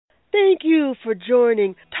Thank you for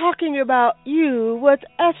joining Talking About You with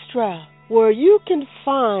Estra, where you can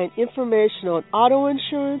find information on auto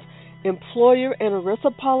insurance, employer and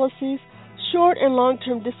ERISA policies, short and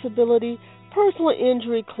long-term disability, personal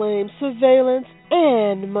injury claims, surveillance,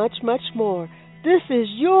 and much, much more. This is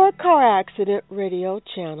your car accident radio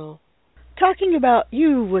channel. Talking About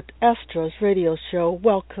You with Estra's radio show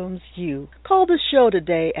welcomes you. Call the show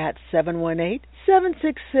today at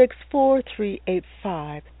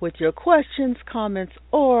 718-766-4385 with your questions, comments,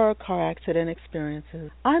 or car accident experiences.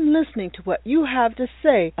 I'm listening to what you have to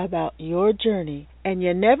say about your journey, and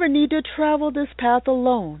you never need to travel this path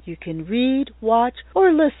alone. You can read, watch,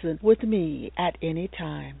 or listen with me at any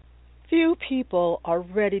time. Few people are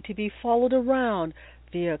ready to be followed around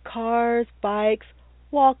via cars, bikes,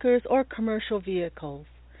 walkers, or commercial vehicles.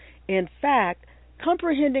 In fact,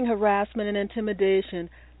 comprehending harassment and intimidation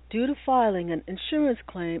due to filing an insurance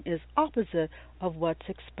claim is opposite of what's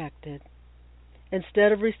expected.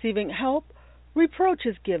 Instead of receiving help, reproach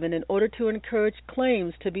is given in order to encourage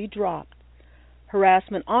claims to be dropped.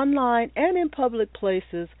 Harassment online and in public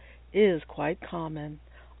places is quite common.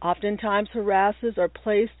 Oftentimes, harassers are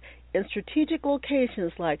placed in strategic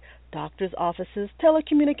locations like doctors' offices,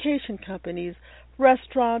 telecommunication companies,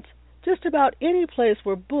 restaurants, just about any place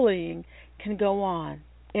where bullying can go on.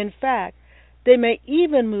 In fact, they may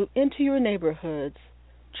even move into your neighborhoods.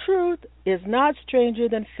 Truth is not stranger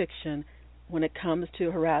than fiction when it comes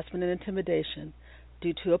to harassment and intimidation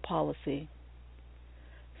due to a policy.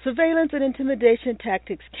 Surveillance and intimidation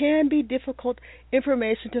tactics can be difficult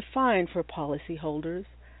information to find for policyholders.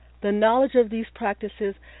 The knowledge of these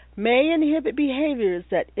practices may inhibit behaviors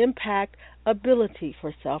that impact ability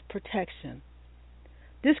for self-protection.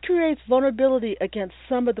 This creates vulnerability against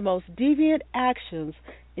some of the most deviant actions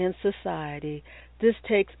in society. This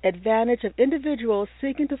takes advantage of individuals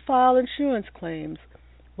seeking to file insurance claims,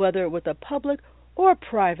 whether with a public or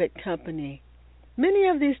private company. Many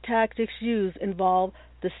of these tactics used involve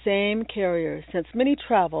the same carrier, since many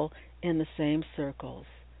travel in the same circles.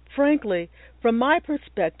 Frankly, from my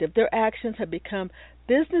perspective, their actions have become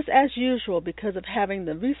business as usual because of having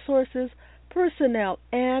the resources, personnel,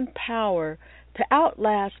 and power to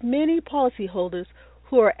outlast many policyholders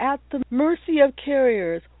who are at the mercy of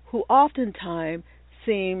carriers who oftentimes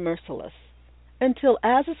seem merciless. Until,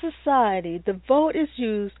 as a society, the vote is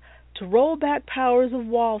used to roll back powers of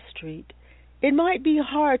Wall Street, it might be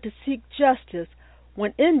hard to seek justice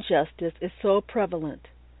when injustice is so prevalent.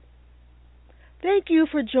 Thank you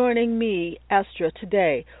for joining me, Astra,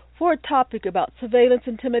 today for a topic about surveillance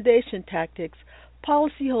intimidation tactics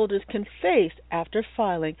policyholders can face after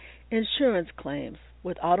filing insurance claims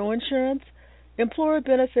with auto insurance, employer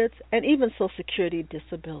benefits, and even Social Security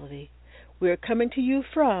disability. We are coming to you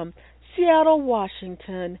from Seattle,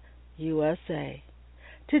 Washington, USA.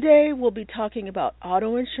 Today we'll be talking about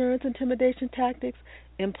auto insurance intimidation tactics,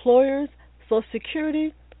 employers, Social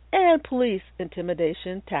Security, and police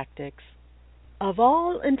intimidation tactics. Of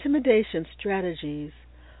all intimidation strategies,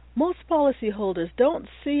 most policyholders don't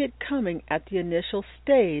see it coming at the initial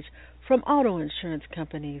stage from auto insurance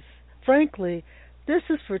companies. Frankly, this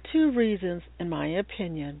is for two reasons, in my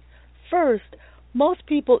opinion. First, most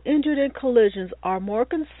people injured in collisions are more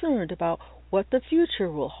concerned about what the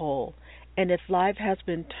future will hold and if life has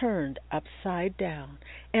been turned upside down.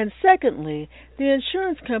 And secondly, the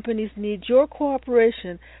insurance companies need your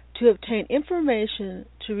cooperation to obtain information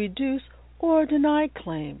to reduce or deny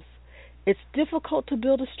claims. It's difficult to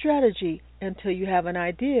build a strategy until you have an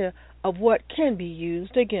idea of what can be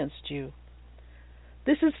used against you.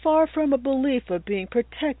 This is far from a belief of being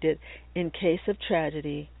protected in case of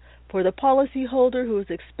tragedy. For the policyholder who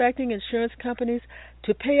is expecting insurance companies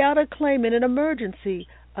to pay out a claim in an emergency,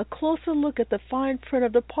 a closer look at the fine print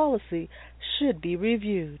of the policy should be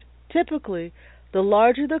reviewed. Typically, the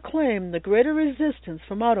larger the claim, the greater resistance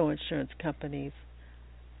from auto insurance companies.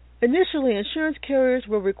 Initially, insurance carriers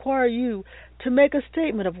will require you to make a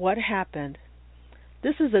statement of what happened.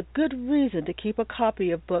 This is a good reason to keep a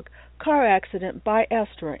copy of book Car Accident by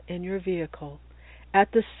Estra in your vehicle.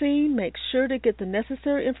 At the scene, make sure to get the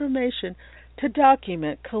necessary information to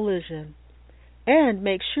document collision. And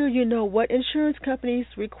make sure you know what insurance companies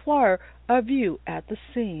require of you at the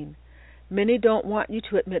scene. Many don't want you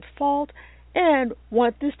to admit fault and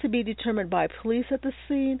want this to be determined by police at the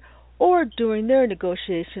scene or during their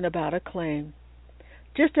negotiation about a claim.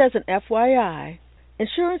 Just as an FYI,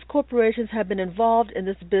 insurance corporations have been involved in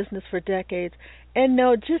this business for decades and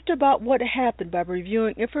know just about what happened by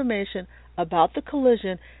reviewing information about the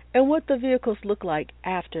collision and what the vehicles look like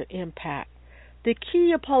after impact. The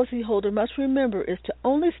key a policyholder must remember is to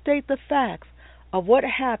only state the facts of what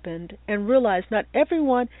happened and realize not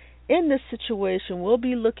everyone in this situation will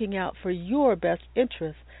be looking out for your best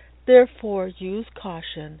interests. Therefore, use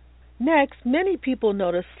caution. Next, many people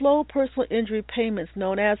notice slow personal injury payments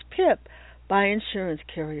known as PIP by insurance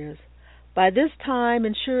carriers. By this time,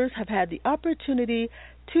 insurers have had the opportunity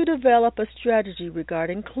to develop a strategy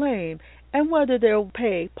regarding claim and whether they'll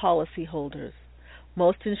pay policyholders.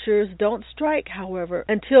 Most insurers don't strike, however,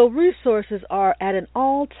 until resources are at an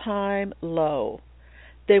all-time low.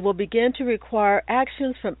 They will begin to require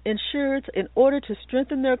actions from insureds in order to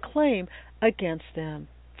strengthen their claim against them.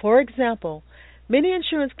 For example, many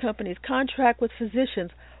insurance companies contract with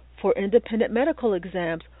physicians for independent medical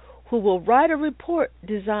exams who will write a report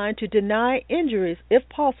designed to deny injuries if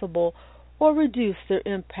possible or reduce their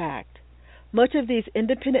impact. Much of these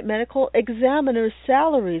independent medical examiners'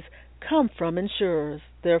 salaries come from insurers.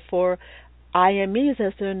 Therefore, IMEs,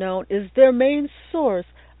 as they're known, is their main source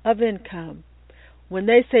of income. When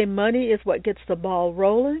they say money is what gets the ball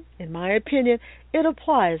rolling, in my opinion, it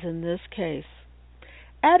applies in this case.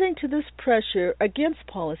 Adding to this pressure against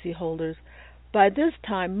policyholders, by this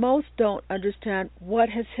time most don't understand what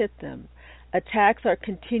has hit them. Attacks are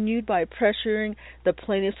continued by pressuring the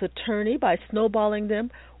plaintiff's attorney by snowballing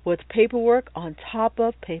them with paperwork on top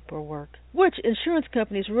of paperwork, which insurance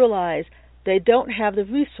companies realize they don't have the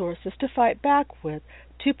resources to fight back with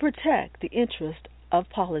to protect the interest of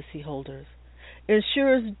policyholders.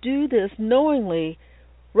 Insurers do this knowingly,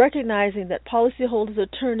 recognizing that policyholders'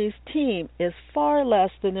 attorneys' team is far less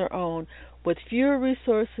than their own, with fewer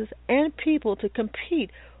resources and people to compete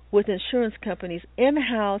with insurance companies'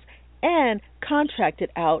 in-house and contracted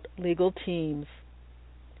out legal teams.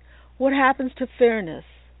 What happens to fairness?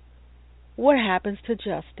 What happens to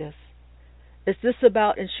justice? Is this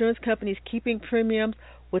about insurance companies keeping premiums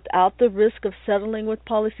without the risk of settling with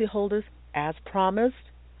policyholders as promised?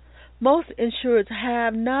 Most insurers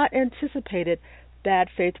have not anticipated bad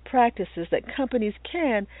faith practices that companies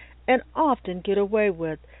can and often get away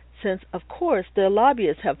with, since, of course, their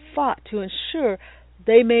lobbyists have fought to ensure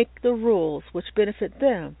they make the rules which benefit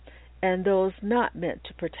them and those not meant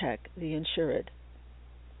to protect the insured.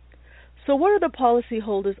 So what are the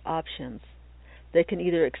policyholders' options? They can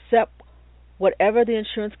either accept whatever the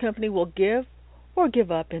insurance company will give or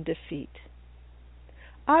give up in defeat.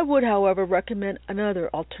 I would, however, recommend another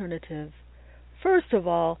alternative. First of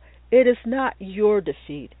all, it is not your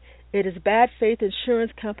defeat. It is bad faith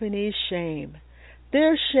insurance companies' shame.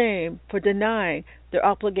 Their shame for denying their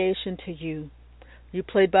obligation to you. You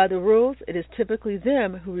played by the rules, it is typically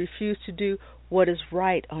them who refuse to do what is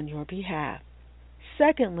right on your behalf.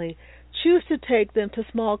 Secondly, choose to take them to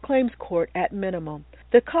small claims court at minimum.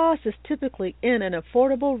 The cost is typically in an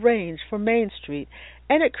affordable range for Main Street,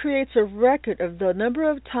 and it creates a record of the number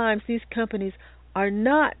of times these companies are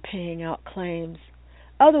not paying out claims.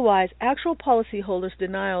 Otherwise, actual policyholders'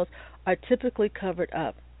 denials are typically covered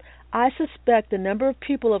up. I suspect the number of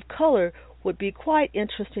people of color would be quite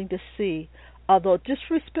interesting to see, although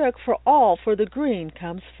disrespect for all for the green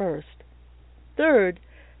comes first. Third,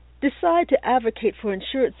 decide to advocate for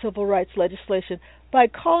insured civil rights legislation by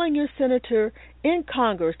calling your senator in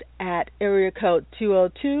Congress at area code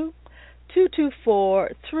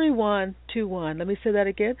 202-224-3121. Let me say that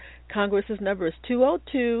again. Congress's number is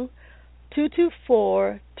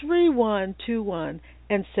 202-224-3121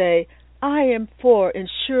 and say, I am for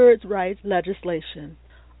insured rights legislation.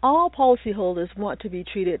 All policyholders want to be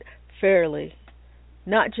treated fairly,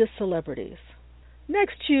 not just celebrities.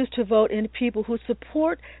 Next, choose to vote in people who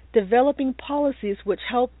support developing policies which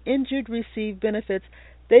help injured receive benefits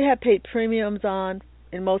they have paid premiums on,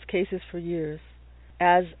 in most cases, for years.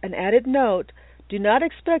 As an added note, do not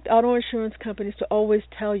expect auto insurance companies to always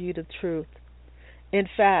tell you the truth. In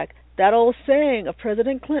fact, that old saying of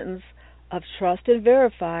President Clinton's, of trust and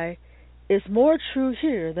verify, is more true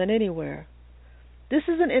here than anywhere. This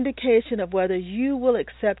is an indication of whether you will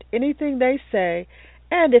accept anything they say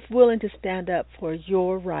and if willing to stand up for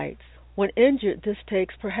your rights. When injured, this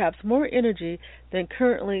takes perhaps more energy than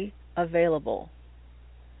currently available.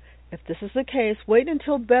 If this is the case, wait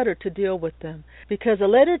until better to deal with them, because a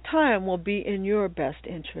later time will be in your best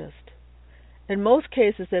interest. In most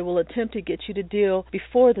cases, they will attempt to get you to deal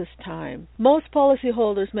before this time. Most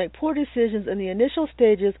policyholders make poor decisions in the initial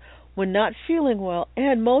stages when not feeling well,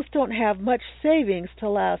 and most don't have much savings to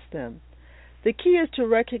last them. The key is to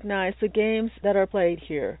recognize the games that are played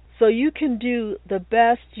here, so you can do the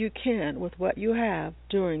best you can with what you have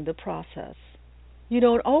during the process. You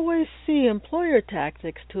don't always see employer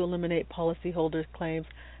tactics to eliminate policyholders' claims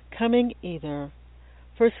coming either.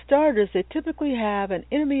 For starters, they typically have an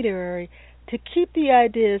intermediary to keep the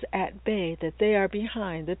ideas at bay that they are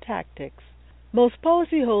behind the tactics. Most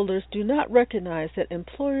policyholders do not recognize that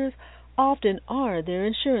employers often are their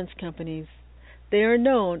insurance companies. They are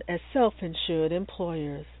known as self-insured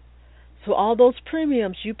employers. So all those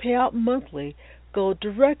premiums you pay out monthly go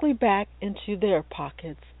directly back into their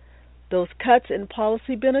pockets. Those cuts in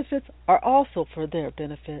policy benefits are also for their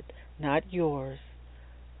benefit, not yours.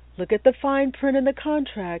 Look at the fine print in the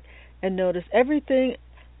contract and notice everything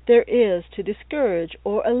there is to discourage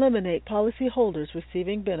or eliminate policyholders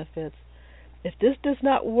receiving benefits. If this does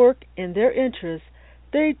not work in their interest,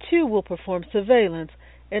 they too will perform surveillance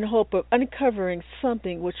in hope of uncovering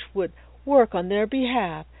something which would work on their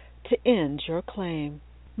behalf to end your claim.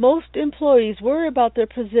 Most employees worry about their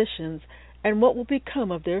positions and what will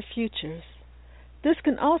become of their futures. This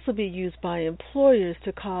can also be used by employers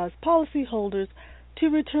to cause policyholders to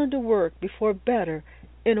return to work before better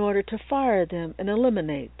in order to fire them and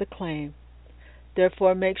eliminate the claim.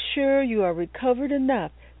 Therefore, make sure you are recovered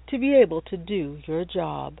enough to be able to do your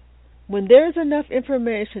job. When there is enough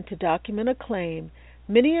information to document a claim,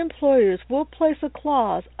 many employers will place a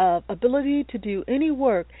clause of ability to do any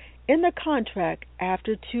work in the contract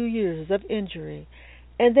after 2 years of injury,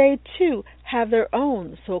 and they too have their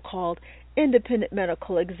own so-called independent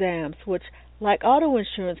medical exams, which, like auto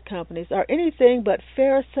insurance companies, are anything but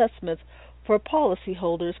fair assessments for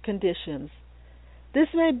policyholders' conditions. This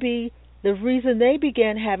may be the reason they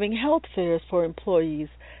began having health fairs for employees,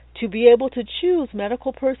 to be able to choose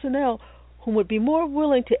medical personnel who would be more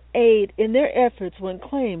willing to aid in their efforts when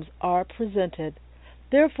claims are presented.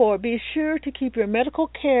 Therefore, be sure to keep your medical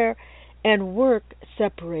care and work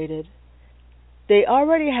separated. They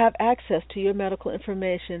already have access to your medical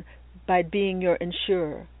information by being your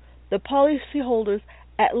insurer. The policyholders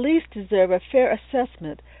at least deserve a fair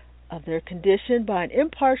assessment of their condition by an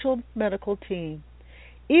impartial medical team.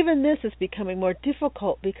 Even this is becoming more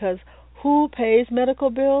difficult because who pays medical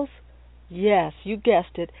bills? Yes, you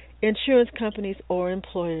guessed it, insurance companies or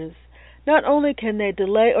employers. Not only can they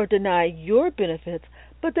delay or deny your benefits,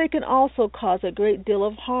 but they can also cause a great deal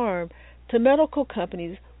of harm to medical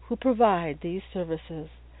companies who provide these services.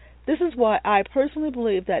 This is why I personally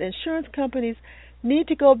believe that insurance companies need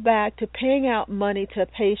to go back to paying out money to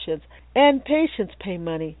patients, and patients pay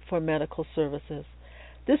money for medical services.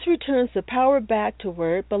 This returns the power back to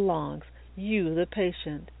where it belongs, you, the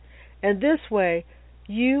patient. And this way,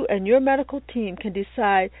 you and your medical team can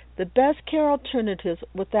decide the best care alternatives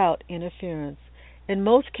without interference. In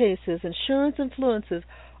most cases, insurance influences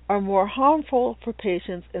are more harmful for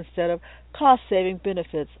patients instead of cost-saving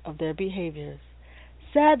benefits of their behaviors.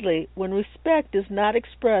 Sadly, when respect is not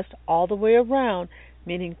expressed all the way around,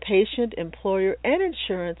 meaning patient, employer, and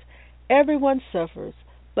insurance, everyone suffers,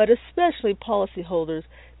 but especially policyholders,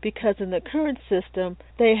 because in the current system,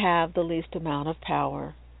 they have the least amount of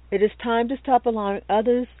power. It is time to stop allowing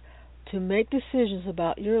others to make decisions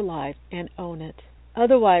about your life and own it.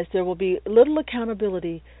 Otherwise, there will be little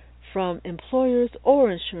accountability from employers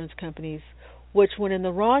or insurance companies, which, when in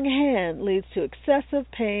the wrong hand, leads to excessive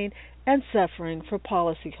pain and suffering for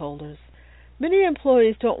policyholders. Many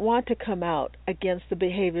employees don't want to come out against the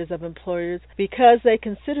behaviors of employers because they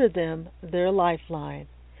consider them their lifeline.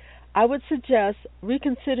 I would suggest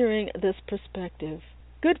reconsidering this perspective.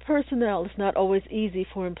 Good personnel is not always easy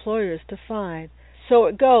for employers to find, so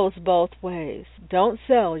it goes both ways. Don't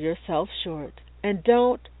sell yourself short, and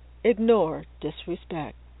don't ignore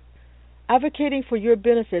disrespect. Advocating for your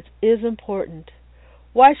benefits is important.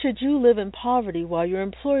 Why should you live in poverty while your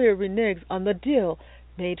employer reneges on the deal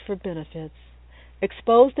made for benefits?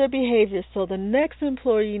 Expose their behavior so the next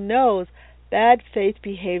employee knows bad faith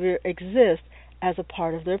behavior exists as a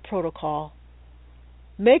part of their protocol.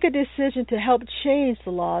 Make a decision to help change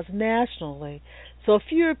the laws nationally so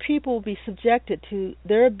fewer people will be subjected to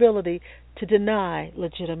their ability to deny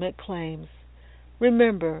legitimate claims.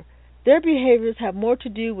 Remember, their behaviors have more to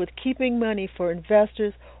do with keeping money for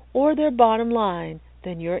investors or their bottom line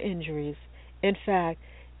than your injuries. In fact,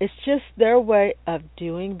 it's just their way of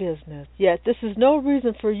doing business. Yet this is no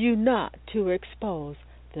reason for you not to expose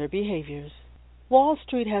their behaviors. Wall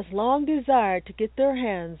Street has long desired to get their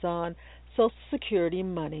hands on Social Security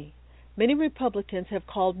money. Many Republicans have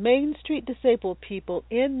called Main Street disabled people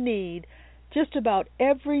in need just about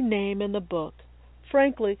every name in the book.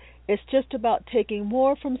 Frankly, it's just about taking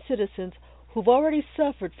more from citizens who've already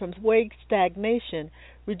suffered from wage stagnation,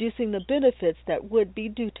 reducing the benefits that would be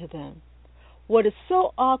due to them. What is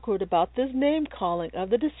so awkward about this name-calling of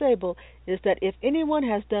the disabled is that if anyone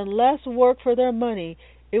has done less work for their money,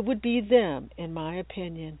 it would be them, in my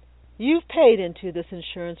opinion. You've paid into this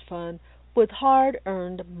insurance fund with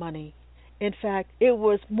hard-earned money. In fact, it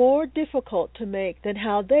was more difficult to make than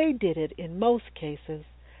how they did it in most cases.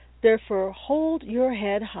 Therefore, hold your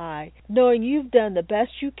head high, knowing you've done the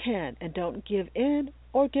best you can, and don't give in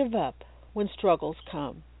or give up when struggles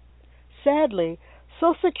come. Sadly,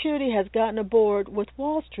 Social Security has gotten aboard with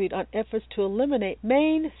Wall Street on efforts to eliminate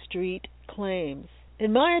Main Street claims.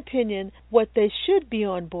 In my opinion, what they should be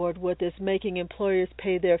on board with is making employers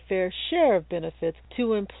pay their fair share of benefits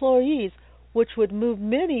to employees, which would move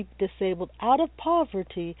many disabled out of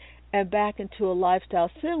poverty and back into a lifestyle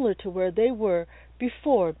similar to where they were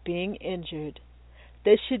before being injured.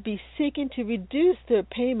 They should be seeking to reduce their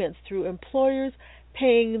payments through employers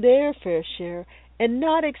paying their fair share and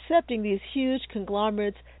not accepting these huge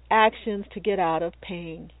conglomerates' actions to get out of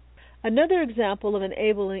paying. Another example of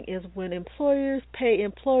enabling is when employers pay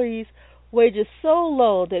employees wages so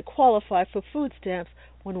low they qualify for food stamps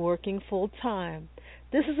when working full-time.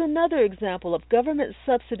 This is another example of government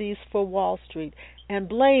subsidies for Wall Street and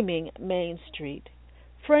blaming Main Street.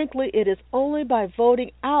 Frankly, it is only by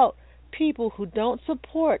voting out people who don't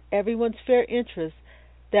support everyone's fair interests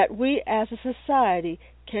that we as a society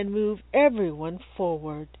can move everyone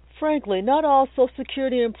forward. Frankly, not all Social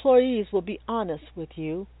Security employees will be honest with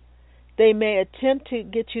you. They may attempt to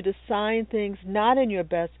get you to sign things not in your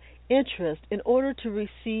best interest in order to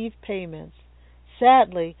receive payments.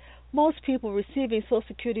 Sadly, most people receiving Social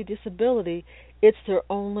Security disability, it's their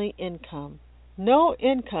only income. No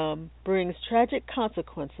income brings tragic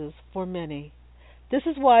consequences for many. This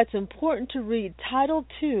is why it's important to read Title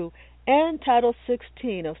II and Title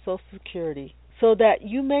 16 of Social Security so that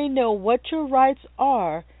you may know what your rights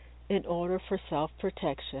are in order for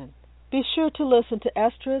self-protection. Be sure to listen to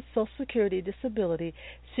Estra's Social Security Disability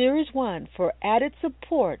Series 1 for added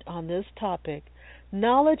support on this topic.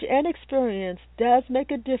 Knowledge and experience does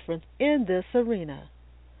make a difference in this arena.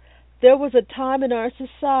 There was a time in our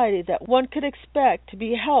society that one could expect to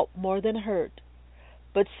be helped more than hurt.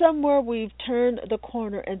 But somewhere we've turned the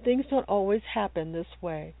corner and things don't always happen this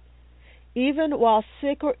way. Even while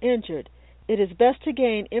sick or injured, it is best to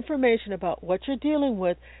gain information about what you're dealing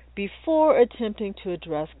with before attempting to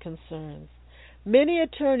address concerns. Many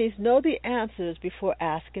attorneys know the answers before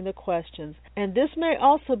asking the questions, and this may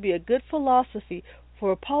also be a good philosophy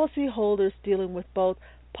for policyholders dealing with both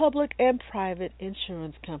public and private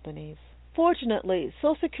insurance companies. Fortunately,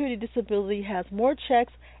 Social Security Disability has more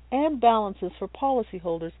checks and balances for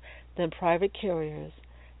policyholders than private carriers.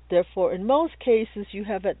 Therefore, in most cases, you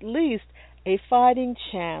have at least a fighting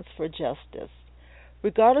chance for justice.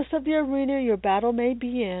 Regardless of the arena your battle may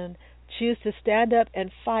be in, choose to stand up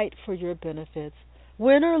and fight for your benefits.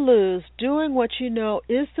 Win or lose, doing what you know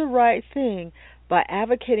is the right thing by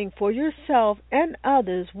advocating for yourself and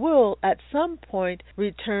others will at some point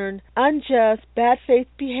return unjust, bad faith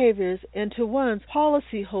behaviors into one's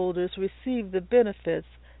policyholders receive the benefits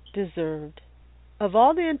deserved. Of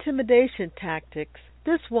all the intimidation tactics,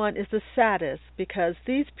 this one is the saddest because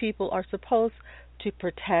these people are supposed to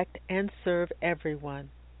protect and serve everyone.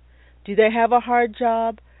 Do they have a hard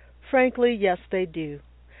job? Frankly, yes, they do.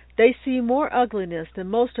 They see more ugliness than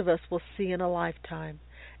most of us will see in a lifetime,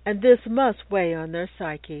 and this must weigh on their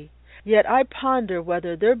psyche. Yet I ponder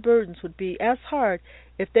whether their burdens would be as hard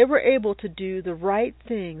if they were able to do the right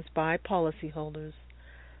things by policyholders.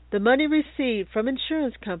 The money received from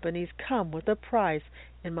insurance companies come with a price,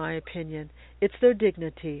 in my opinion. It's their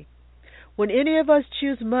dignity. When any of us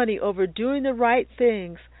choose money over doing the right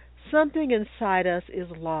things, something inside us is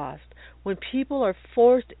lost. When people are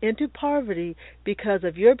forced into poverty because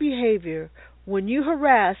of your behavior, when you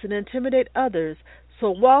harass and intimidate others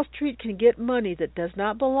so Wall Street can get money that does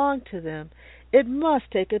not belong to them, it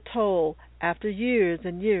must take a toll after years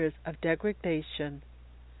and years of degradation.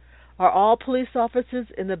 Are all police officers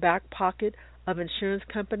in the back pocket of insurance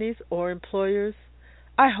companies or employers?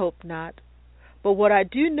 I hope not. But what I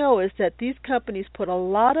do know is that these companies put a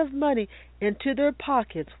lot of money into their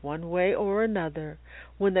pockets one way or another.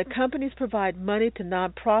 When the companies provide money to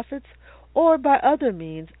nonprofits or by other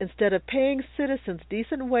means, instead of paying citizens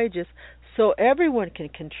decent wages so everyone can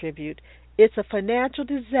contribute, it's a financial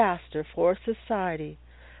disaster for society.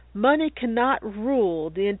 Money cannot rule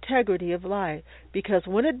the integrity of life because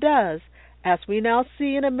when it does, as we now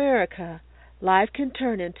see in America, life can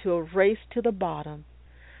turn into a race to the bottom.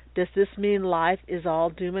 Does this mean life is all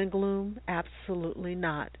doom and gloom? Absolutely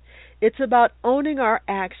not. It's about owning our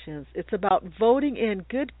actions. It's about voting in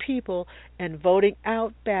good people and voting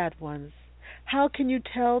out bad ones. How can you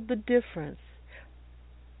tell the difference?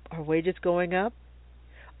 Are wages going up?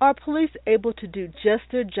 Are police able to do just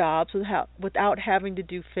their jobs without having to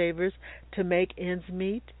do favors to make ends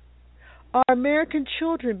meet? Are American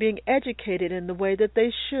children being educated in the way that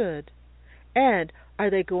they should? And are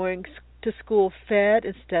they going to school fed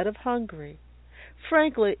instead of hungry?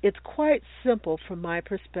 Frankly, it's quite simple from my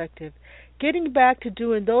perspective. Getting back to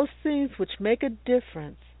doing those things which make a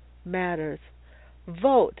difference matters.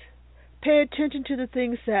 Vote. Pay attention to the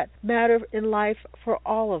things that matter in life for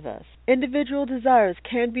all of us. Individual desires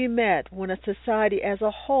can be met when a society as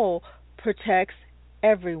a whole protects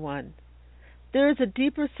everyone. There is a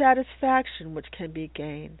deeper satisfaction which can be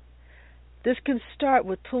gained. This can start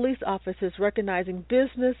with police officers recognizing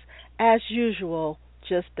business as usual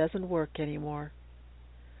just doesn't work anymore.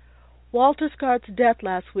 Walter Scott's death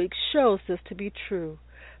last week shows this to be true.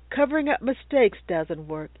 Covering up mistakes doesn't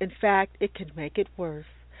work. In fact, it can make it worse.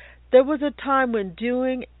 There was a time when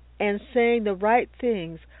doing and saying the right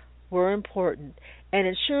things were important, and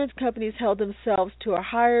insurance companies held themselves to a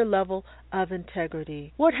higher level of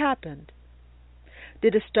integrity. What happened?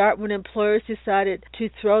 Did it start when employers decided to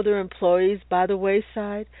throw their employees by the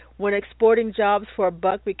wayside, when exporting jobs for a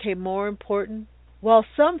buck became more important? While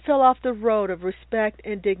some fell off the road of respect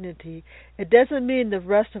and dignity, it doesn't mean the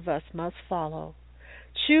rest of us must follow.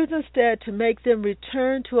 Choose instead to make them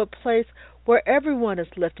return to a place where everyone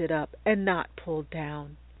is lifted up and not pulled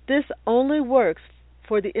down. This only works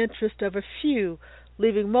for the interest of a few,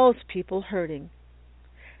 leaving most people hurting.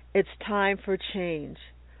 It's time for change,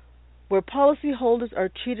 where policyholders are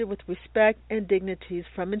treated with respect and dignities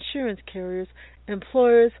from insurance carriers,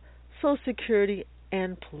 employers, Social Security,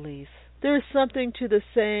 and police. There is something to the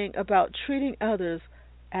saying about treating others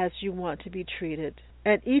as you want to be treated,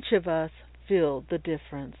 and each of us feel the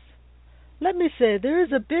difference. Let me say, there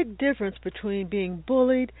is a big difference between being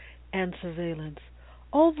bullied and surveillance.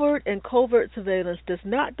 Overt and covert surveillance does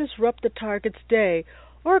not disrupt the target's day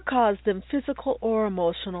or cause them physical or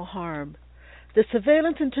emotional harm. The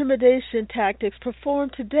surveillance intimidation tactics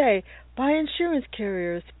performed today by insurance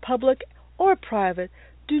carriers, public or private,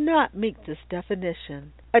 do not meet this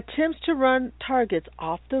definition. Attempts to run targets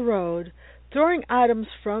off the road, throwing items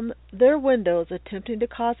from their windows, attempting to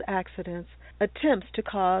cause accidents, attempts to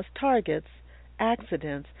cause targets,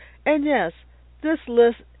 accidents, and yes, this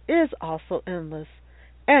list is also endless,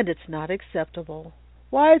 and it's not acceptable.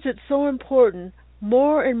 Why is it so important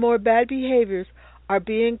more and more bad behaviors are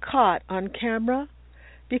being caught on camera?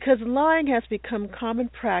 Because lying has become common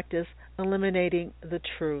practice, eliminating the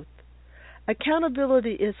truth.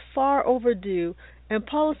 Accountability is far overdue, and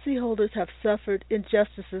policyholders have suffered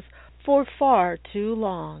injustices for far too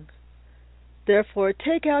long. Therefore,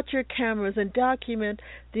 take out your cameras and document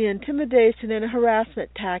the intimidation and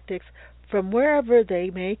harassment tactics from wherever they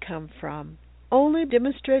may come from. Only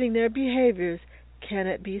demonstrating their behaviors can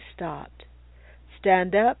it be stopped.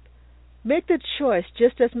 Stand up. Make the choice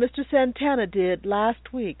just as Mr. Santana did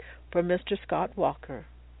last week for Mr. Scott Walker.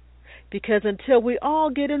 Because until we all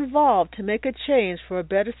get involved to make a change for a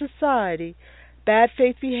better society, bad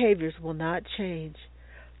faith behaviors will not change.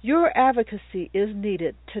 Your advocacy is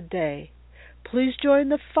needed today. Please join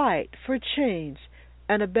the fight for change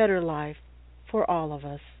and a better life for all of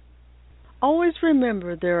us. Always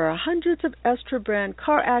remember there are hundreds of Estra brand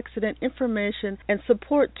car accident information and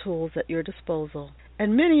support tools at your disposal,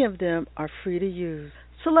 and many of them are free to use.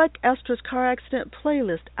 Select Estra's car accident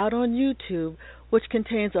playlist out on YouTube, which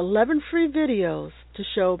contains 11 free videos to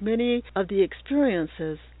show many of the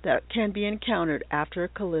experiences that can be encountered after a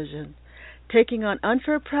collision. Taking on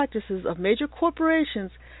unfair practices of major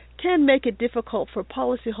corporations can make it difficult for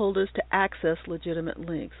policyholders to access legitimate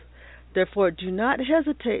links. Therefore, do not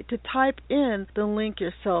hesitate to type in the link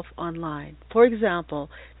yourself online. For example,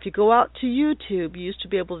 if you go out to YouTube, you used to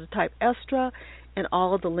be able to type Estra and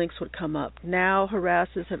all of the links would come up. Now,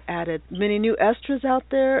 harassers have added many new Estras out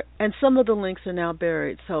there, and some of the links are now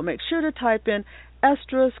buried. So make sure to type in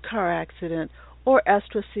Estra's car accident or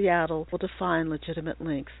Estra Seattle to find legitimate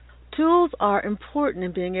links. Tools are important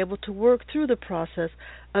in being able to work through the process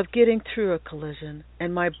of getting through a collision,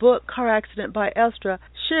 and my book, Car Accident by Estra,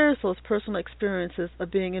 shares those personal experiences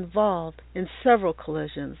of being involved in several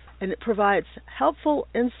collisions, and it provides helpful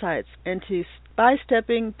insights into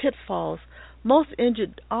by-stepping pitfalls most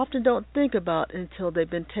injured often don't think about until they've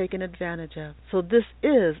been taken advantage of. So this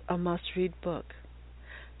is a must-read book.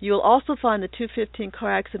 You will also find the 215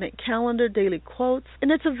 Car Accident Calendar daily quotes,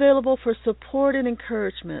 and it's available for support and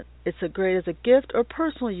encouragement. It's a great as a gift or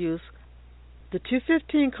personal use. The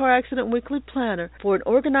 215 Car Accident Weekly Planner for an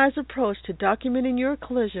organized approach to documenting your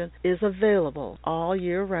collision is available all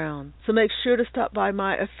year round. So make sure to stop by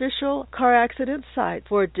my official car accident site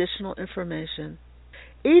for additional information.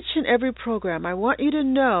 Each and every program, I want you to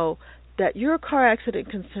know that your car accident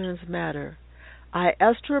concerns matter. I,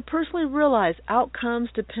 Estra, personally realize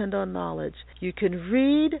outcomes depend on knowledge. You can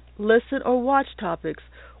read, listen, or watch topics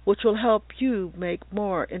which will help you make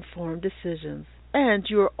more informed decisions. and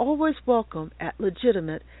you are always welcome at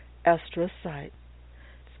legitimate Estra sites.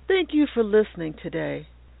 Thank you for listening today,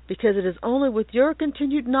 because it is only with your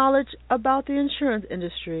continued knowledge about the insurance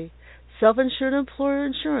industry, self-insured employer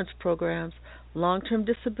insurance programs, long-term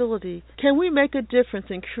disability, can we make a difference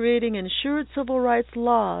in creating insured civil rights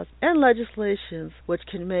laws and legislations which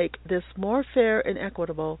can make this more fair and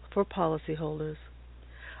equitable for policyholders.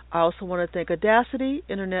 I also want to thank Audacity,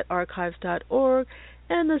 InternetArchives.org,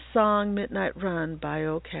 and the song Midnight Run by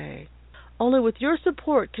OK. Only with your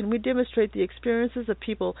support can we demonstrate the experiences of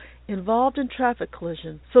people involved in traffic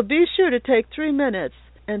collisions. So be sure to take 3 minutes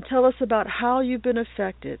and tell us about how you've been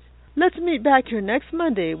affected. Let's meet back here next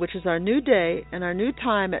Monday, which is our new day and our new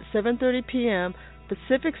time at 7:30 p.m.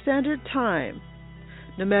 Pacific Standard Time.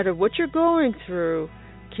 No matter what you're going through,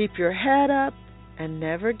 keep your head up and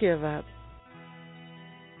never give up.